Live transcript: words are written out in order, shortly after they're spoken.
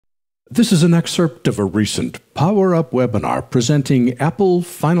This is an excerpt of a recent Power Up webinar presenting Apple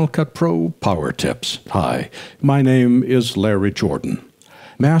Final Cut Pro Power Tips. Hi, my name is Larry Jordan.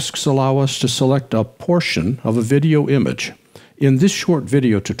 Masks allow us to select a portion of a video image. In this short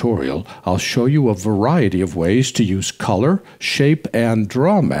video tutorial, I'll show you a variety of ways to use color, shape, and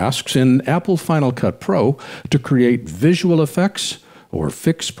draw masks in Apple Final Cut Pro to create visual effects or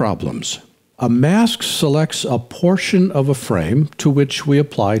fix problems. A mask selects a portion of a frame to which we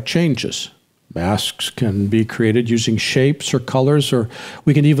apply changes. Masks can be created using shapes or colors, or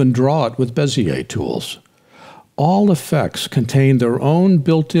we can even draw it with Bezier tools. All effects contain their own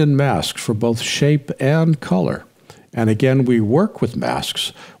built-in masks for both shape and color. And again, we work with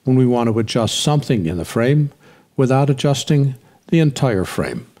masks when we want to adjust something in the frame without adjusting the entire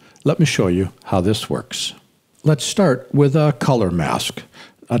frame. Let me show you how this works. Let's start with a color mask.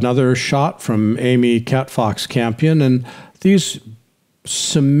 Another shot from Amy Catfox Campion, and these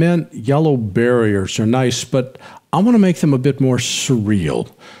cement yellow barriers are nice, but I want to make them a bit more surreal.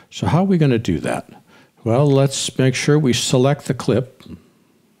 So how are we going to do that? Well, let's make sure we select the clip.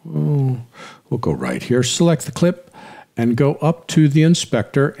 We'll go right here, select the clip, and go up to the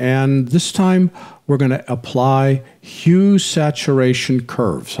inspector, and this time we're going to apply hue saturation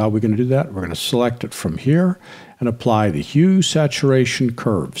curves. How are we going to do that? We're going to select it from here and apply the hue saturation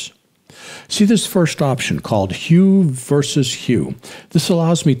curves. See this first option called hue versus hue. This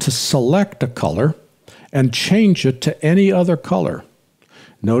allows me to select a color and change it to any other color.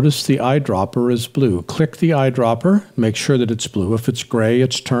 Notice the eyedropper is blue. Click the eyedropper, make sure that it's blue. If it's gray,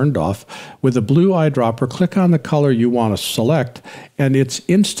 it's turned off. With the blue eyedropper, click on the color you want to select, and it's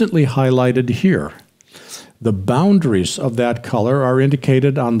instantly highlighted here. The boundaries of that color are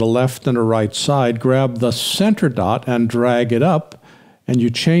indicated on the left and the right side. Grab the center dot and drag it up, and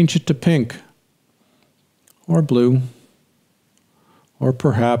you change it to pink, or blue, or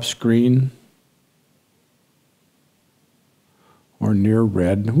perhaps green, or near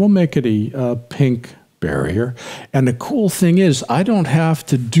red. We'll make it a pink barrier. And the cool thing is, I don't have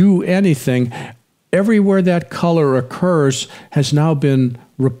to do anything. Everywhere that color occurs has now been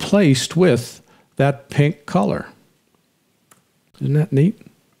replaced with that pink color. Isn't that neat?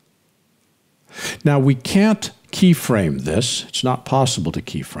 Now, we can't keyframe this. It's not possible to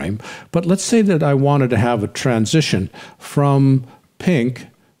keyframe. But let's say that I wanted to have a transition from pink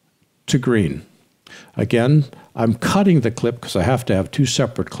to green. Again, I'm cutting the clip because I have to have two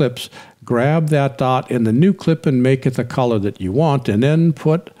separate clips. Grab that dot in the new clip and make it the color that you want, and then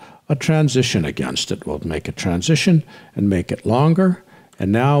put a transition against it. We'll make a transition and make it longer.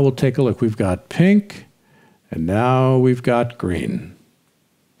 And now we'll take a look. We've got pink, and now we've got green.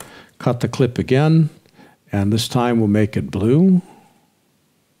 Cut the clip again, and this time we'll make it blue.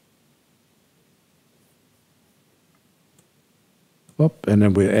 And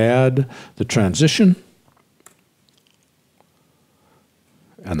then we add the transition.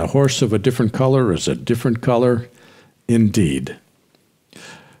 And the horse of a different color is a different color indeed.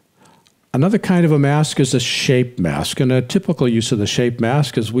 Another kind of a mask is a shape mask. And a typical use of the shape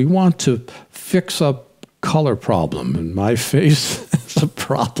mask is we want to fix a color problem. In my face, it's a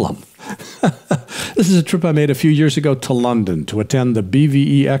problem. This is a trip I made a few years ago to London to attend the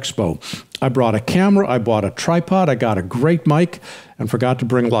BVE Expo. I brought a camera, I bought a tripod, I got a great mic, and forgot to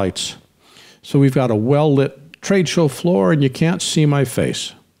bring lights. So we've got a well-lit trade show floor, and you can't see my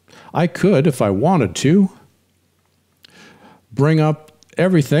face. I could, if I wanted to, bring up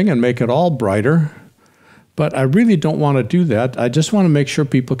everything and make it all brighter, but I really don't want to do that. I just want to make sure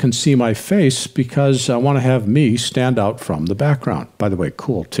people can see my face because I want to have me stand out from the background. By the way,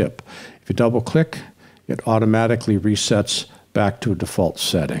 cool tip. If you double-click, it automatically resets back to a default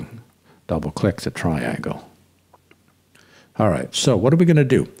setting. Double-click the triangle. All right, so what are we going to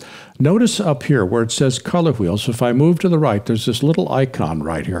do? Notice up here where it says color wheels, if I move to the right, there's this little icon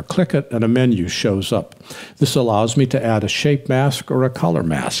right here. Click it and a menu shows up. This allows me to add a shape mask or a color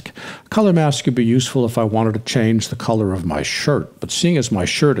mask. A color mask could be useful if I wanted to change the color of my shirt, but seeing as my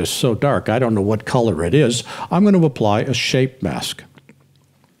shirt is so dark, I don't know what color it is, I'm going to apply a shape mask.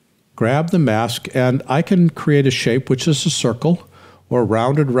 Grab the mask, and I can create a shape which is a circle, or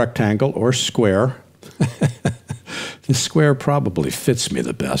rounded rectangle, or square. The square probably fits me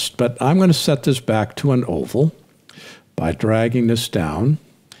the best, but I'm going to set this back to an oval by dragging this down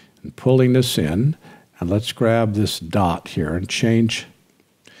and pulling this in. And let's grab this dot here and change,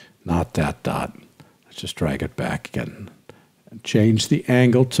 not that dot. Let's just drag it back again. And change the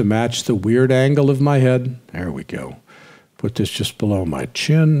angle to match the weird angle of my head. There we go. Put this just below my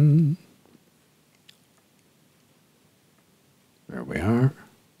chin. There we are.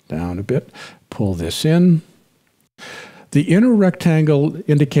 Down a bit. Pull this in. The inner rectangle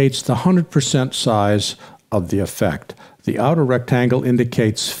indicates the 100% size of the effect. The outer rectangle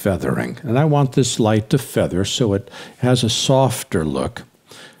indicates feathering. And I want this light to feather so it has a softer look.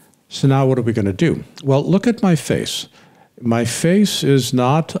 So now what are we going to do? Well, look at my face. My face is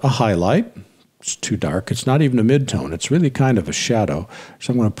not a highlight. It's too dark. It's not even a midtone. It's really kind of a shadow.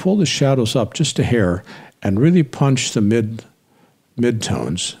 So I'm going to pull the shadows up just a hair and really punch the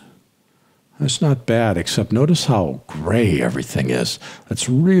midtones. That's not bad, except notice how gray everything is. Let's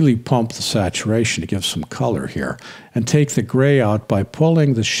really pump the saturation to give some color here. And take the gray out by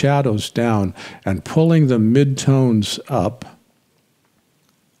pulling the shadows down and pulling the midtones up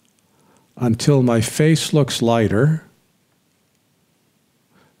until my face looks lighter.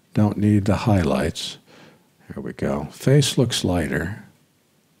 Don't need the highlights. There we go. Face looks lighter.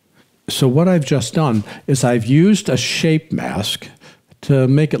 So what I've just done is I've used a shape mask to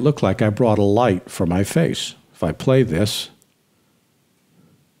make it look like I brought a light for my face. If I play this,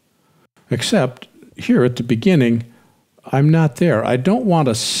 except here at the beginning, I'm not there. I don't want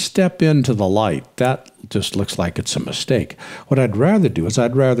to step into the light. That just looks like it's a mistake. What I'd rather do is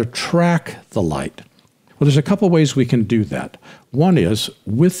I'd rather track the light. Well, there's a couple ways we can do that. One is,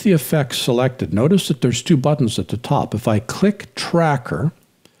 with the effect selected, notice that there's two buttons at the top. If I click Tracker,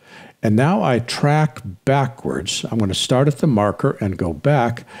 and now I track backwards, I'm going to start at the marker and go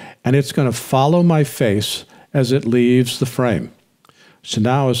back, and it's going to follow my face as it leaves the frame. So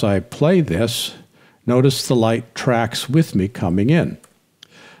now as I play this, notice the light tracks with me coming in.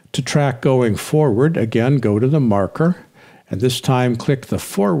 To track going forward, again, go to the marker, and this time click the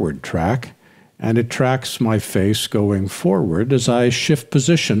forward track, and it tracks my face going forward as I shift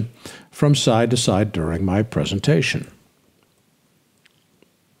position from side to side during my presentation.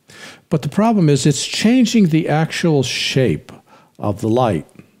 But the problem is it's changing the actual shape of the light,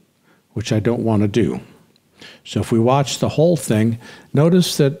 which I don't want to do. So if we watch the whole thing,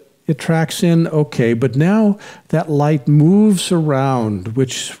 notice that it tracks in okay, but now that light moves around,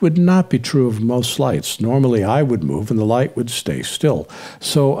 which would not be true of most lights. Normally I would move and the light would stay still.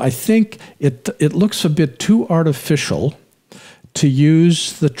 So I think it looks a bit too artificial to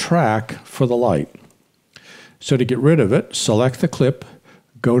use the track for the light. So to get rid of it, select the clip,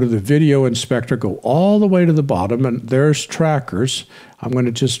 go to the video inspector, go all the way to the bottom, and there's trackers. I'm going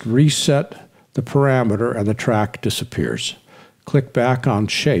to just reset the parameter and the track disappears. Click back on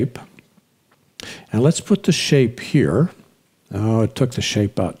shape, and let's put the shape here. Oh, it took the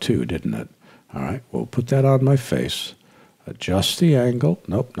shape out too, didn't it? All right, we'll put that on my face. Adjust the angle.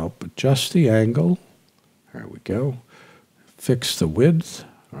 Nope, adjust the angle. There we go. Fix the width.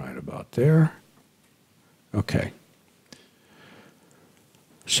 All right, about there. Okay.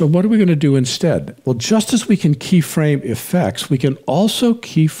 So what are we going to do instead? Well, just as we can keyframe effects, we can also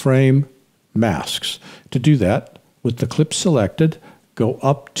keyframe masks. To do that, with the clip selected, go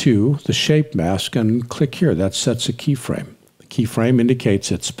up to the shape mask and click here. That sets a keyframe. The keyframe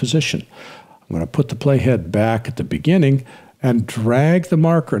indicates its position. I'm going to put the playhead back at the beginning and drag the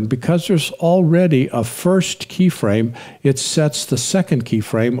marker. And because there's already a first keyframe, it sets the second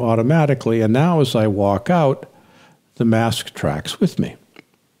keyframe automatically. And now as I walk out, the mask tracks with me.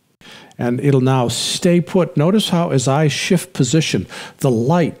 And it'll now stay put. Notice how as I shift position, the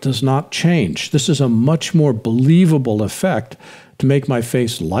light does not change. This is a much more believable effect to make my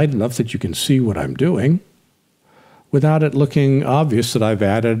face light enough that you can see what I'm doing without it looking obvious that I've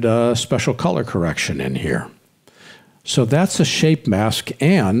added a special color correction in here. So that's a shape mask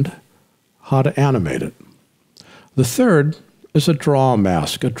and how to animate it. The third is a draw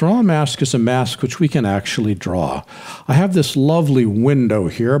mask. A draw mask is a mask which we can actually draw. I have this lovely window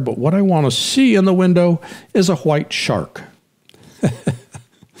here, but what I want to see in the window is a white shark.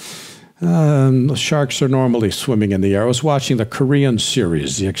 The sharks are normally swimming in the air. I was watching the Korean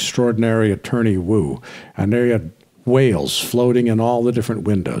series, The Extraordinary Attorney Woo, and there you had whales floating in all the different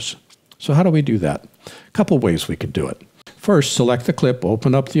windows. So how do we do that? A couple ways we could do it. First, select the clip,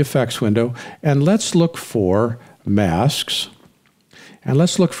 open up the effects window, and let's look for masks. And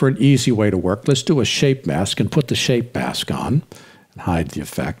let's look for an easy way to work. Let's do a shape mask and put the shape mask on and hide the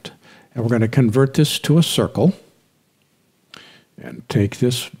effect. And we're going to convert this to a circle. And take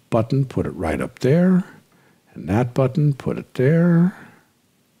this button, put it right up there. And that button, put it there.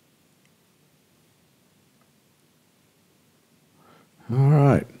 All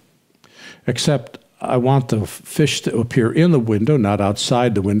right. Except I want the fish to appear in the window, not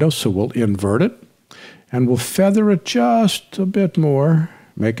outside the window, so we'll invert it. And we'll feather it just a bit more,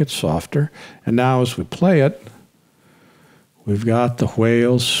 make it softer. And now as we play it, we've got the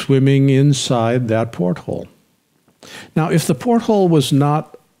whale swimming inside that porthole. Now, if the porthole was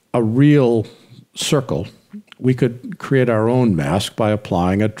not a real circle, we could create our own mask by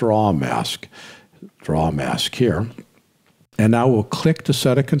applying a draw mask. Draw mask here. And now we'll click to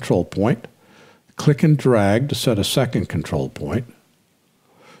set a control point, click and drag to set a second control point,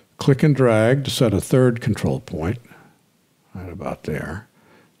 click and drag to set a third control point, right about there.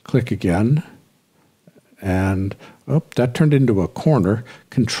 Click again, and that turned into a corner.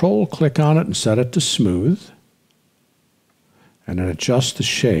 Control click on it and set it to smooth, and then adjust the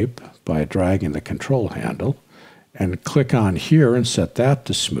shape by dragging the control handle, and click on here and set that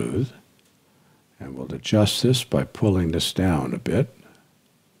to smooth. And we'll adjust this by pulling this down a bit.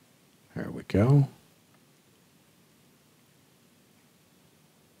 There we go.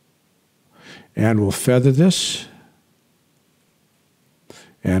 And we'll feather this.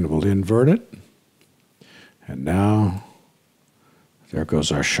 And we'll invert it. And now, there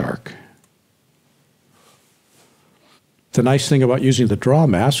goes our shark. The nice thing about using the draw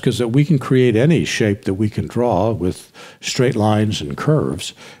mask is that we can create any shape that we can draw with straight lines and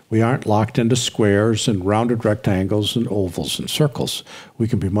curves. We aren't locked into squares and rounded rectangles and ovals and circles. We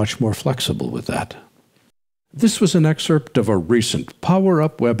can be much more flexible with that. This was an excerpt of a recent Power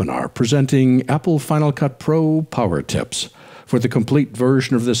Up webinar presenting Apple Final Cut Pro Power Tips. For the complete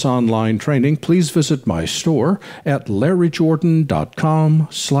version of this online training, please visit my store at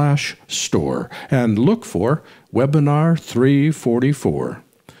larryjordan.com/store and look for Webinar 344.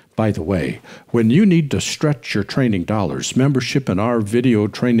 By the way, when you need to stretch your training dollars, membership in our video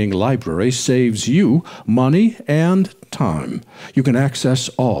training library saves you money and time. You can access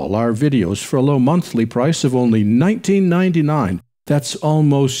all our videos for a low monthly price of only $19.99. That's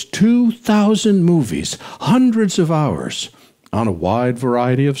almost 2,000 movies, hundreds of hours, on a wide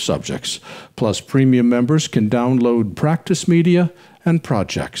variety of subjects. Plus, premium members can download practice media and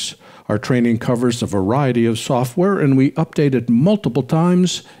projects. Our training covers a variety of software, and we update it multiple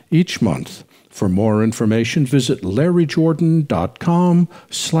times each month. For more information, visit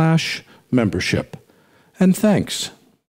larryjordan.com/membership. And thanks.